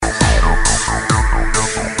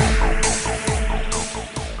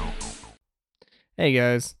Hey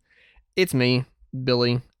guys, it's me,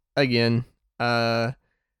 Billy, again. Uh,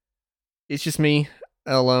 it's just me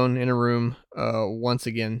alone in a room, once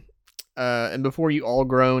again. And before you all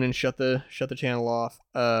groan and shut the channel off,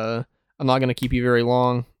 I'm not gonna keep you very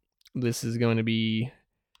long. This is going to be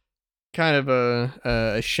kind of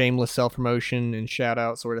a shameless self promotion and shout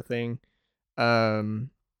out sort of thing.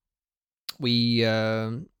 Um,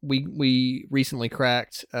 we recently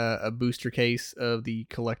cracked a booster case of the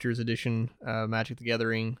collector's edition Magic the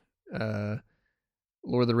Gathering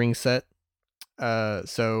Lord of the Rings set.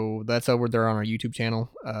 So that's over there on our YouTube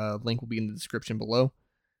channel. Link will be in the description below.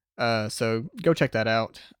 So go check that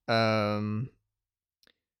out.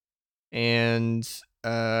 And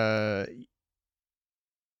uh,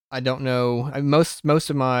 I don't know. Most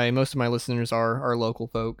of my listeners are local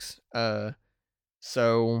folks.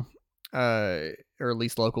 So or at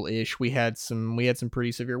least local-ish. We had some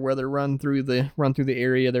pretty severe weather run through the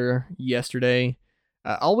area there yesterday.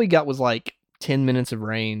 All we got was like 10 minutes of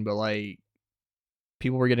rain, but like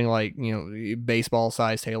people were getting like baseball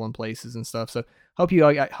sized hail in places and stuff. So hope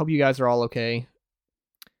you guys are all okay.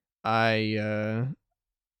 I uh,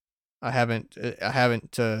 I haven't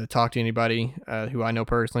talked to anybody who I know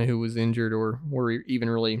personally who was injured or were even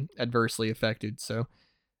really adversely affected. So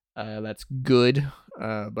that's good.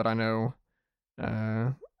 But uh,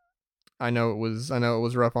 I know it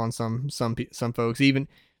was rough on some folks.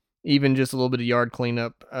 Even just a little bit of yard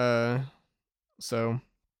cleanup. So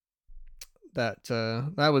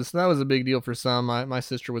that was a big deal for some. My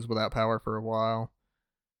sister was without power for a while.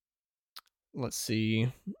 Let's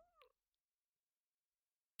see.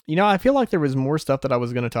 I feel like there was more stuff that I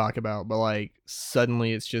was going to talk about, but like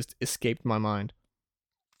suddenly it's just escaped my mind.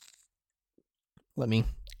 Let me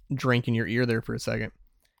drink in your ear there for a second.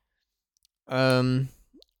 Um,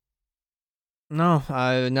 no,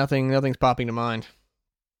 nothing's popping to mind.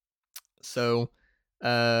 So,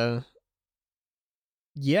 uh,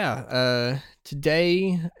 yeah,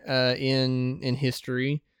 today, in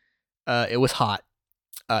history, it was hot,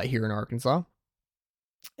 here in Arkansas,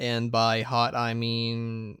 and by hot I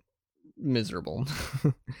mean miserable.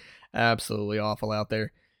 Absolutely awful out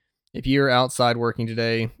there. If you're outside working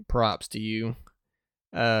today, props to you.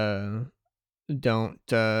 Uh, don't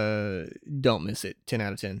miss it. 10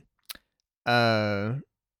 out of 10. Uh,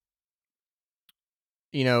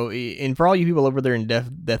 and for all you people over there in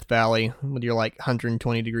Death Valley, with your like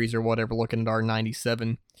 120 degrees or whatever, looking at our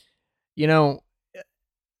 97, you know,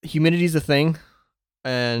 humidity's a thing,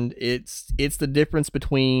 and it's the difference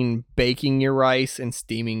between baking your rice and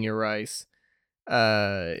steaming your rice.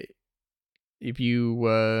 Uh, if you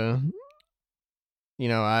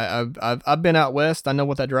I've been out west. I know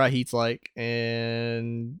what that dry heat's like,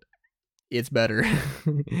 and it's better.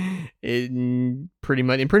 In pretty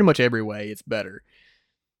much every way, it's better.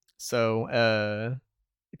 So,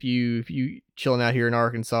 if you chilling out here in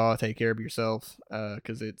Arkansas, take care of yourself,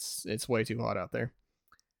 because it's way too hot out there.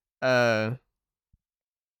 Uh,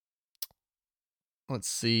 let's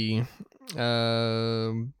see.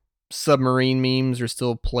 Um, Submarine memes are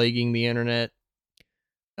still plaguing the internet.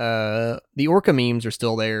 The orca memes are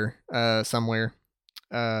still there, somewhere.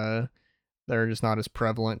 Uh, they're just not as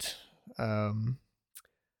prevalent. Um,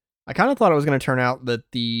 I kind of thought it was going to turn out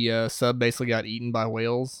that the sub basically got eaten by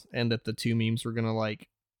whales, and that the two memes were going to like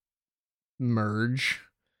merge.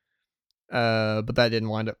 But that didn't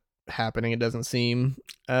wind up happening. It doesn't seem.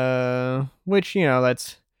 Which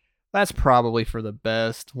that's probably for the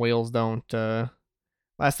best. Whales don't.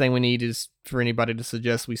 Last thing we need is for anybody to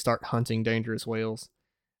suggest we start hunting dangerous whales.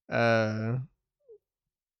 Uh,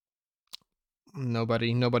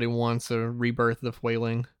 nobody wants a rebirth of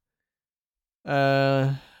whaling.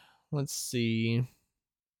 Uh, let's see.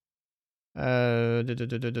 Da, da, da,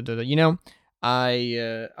 da, da, da.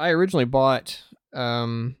 I originally bought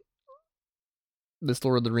this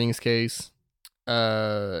Lord of the Rings case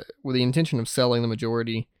with the intention of selling the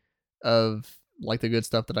majority of like the good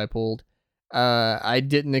stuff that I pulled. I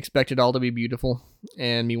didn't expect it all to be beautiful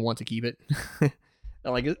and me want to keep it.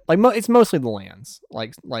 It's mostly the lands.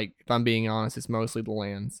 Like if I'm being honest, it's mostly the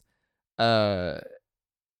lands. Uh,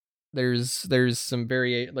 there's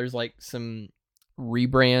like some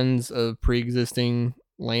rebrands of pre-existing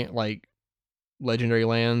land, like legendary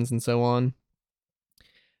lands and so on,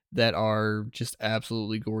 that are just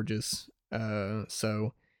absolutely gorgeous.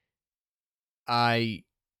 So I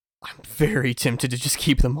I'm very tempted to just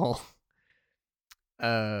keep them all.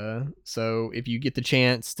 So if you get the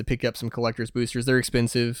chance to pick up some collector's boosters, they're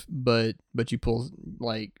expensive, but you pull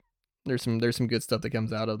like there's some good stuff that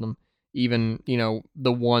comes out of them. Even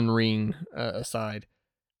the One Ring aside.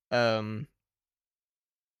 Um,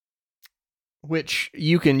 which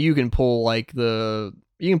you can pull like you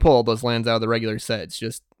can pull all those lands out of the regular set. It's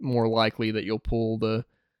just more likely that you'll pull the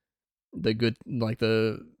good, like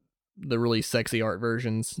the really sexy art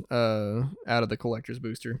versions out of the collector's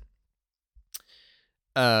booster.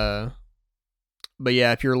 Uh but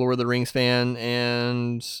yeah, if you're a Lord of the Rings fan,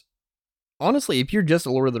 and honestly, if you're just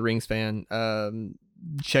a Lord of the Rings fan,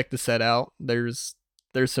 check the set out. There's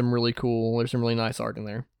some really cool, there's some really nice art in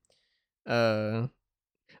there.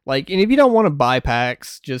 Like, and if you don't want to buy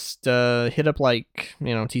packs, just hit up like,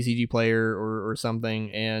 TCG Player or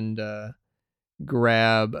something, and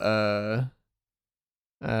grab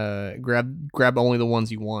grab only the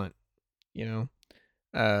ones you want. You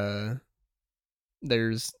know,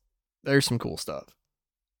 there's some cool stuff.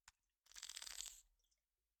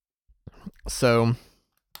 So,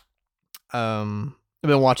 I've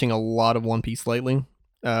been watching a lot of One Piece lately.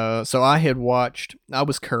 So I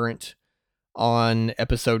was current on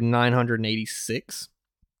episode 986,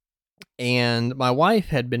 and my wife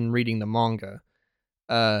had been reading the manga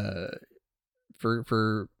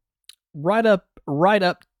for right up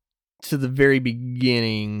to the very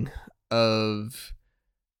beginning of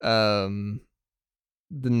the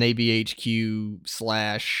Navy HQ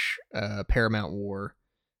 / Paramount War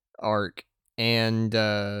arc, and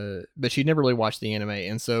but she'd never really watched the anime,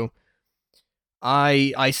 and so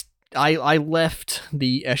I left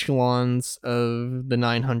the echelons of the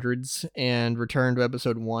 900s and returned to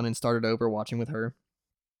episode 1 and started over watching with her.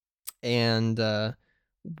 And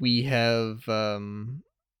we have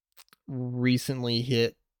recently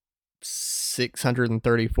hit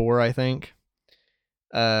 634, I think.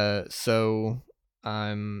 So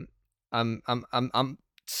I'm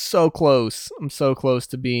so close. I'm so close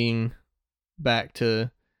to being back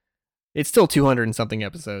to, it's still 200 and something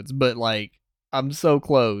episodes, but like I'm so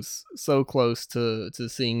close to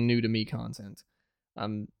seeing new to me content.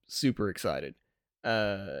 I'm super excited.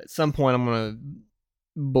 At some point I'm gonna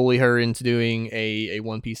bully her into doing a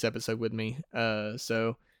One Piece episode with me.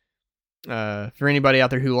 So for anybody out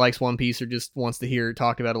there who likes One Piece or just wants to hear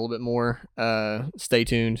talk about it a little bit more, stay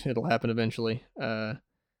tuned. It'll happen eventually. I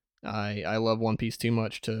love One Piece too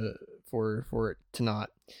much for it to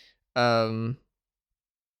not.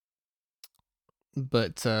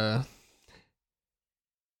 But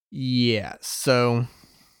yeah, so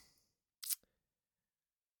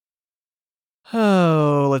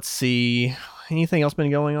let's see. Anything else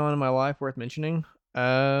been going on in my life worth mentioning?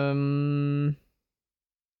 Nope,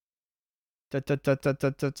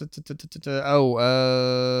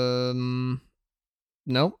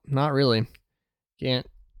 not really. Can't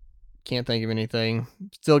think of anything.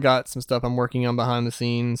 Still got some stuff I'm working on behind the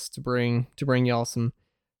scenes to bring y'all some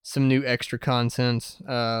new extra content.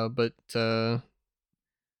 But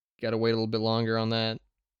gotta wait a little bit longer on that.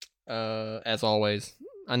 As always,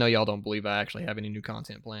 I know y'all don't believe I actually have any new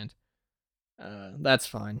content planned. That's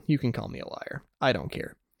fine. You can call me a liar. I don't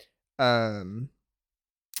care. And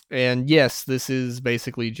yes, this is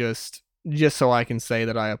basically just so I can say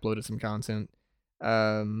that I uploaded some content.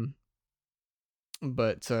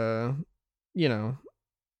 But you know,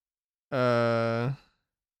 I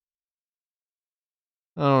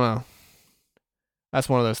don't know. That's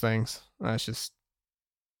one of those things.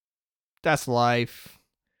 That's life.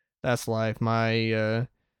 That's life. My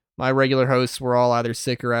regular hosts were all either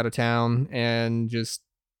sick or out of town, and just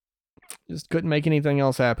couldn't make anything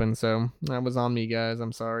else happen. So that was on me, guys.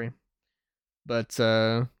 I'm sorry. But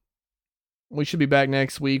we should be back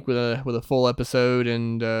next week with a full episode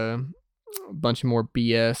and a bunch of more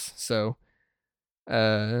BS. So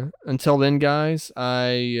until then, guys,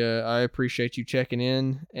 I appreciate you checking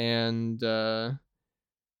in, and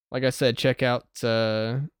like I said, go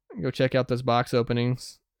check out those box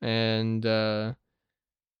openings, and we'll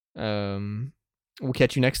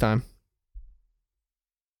catch you next time.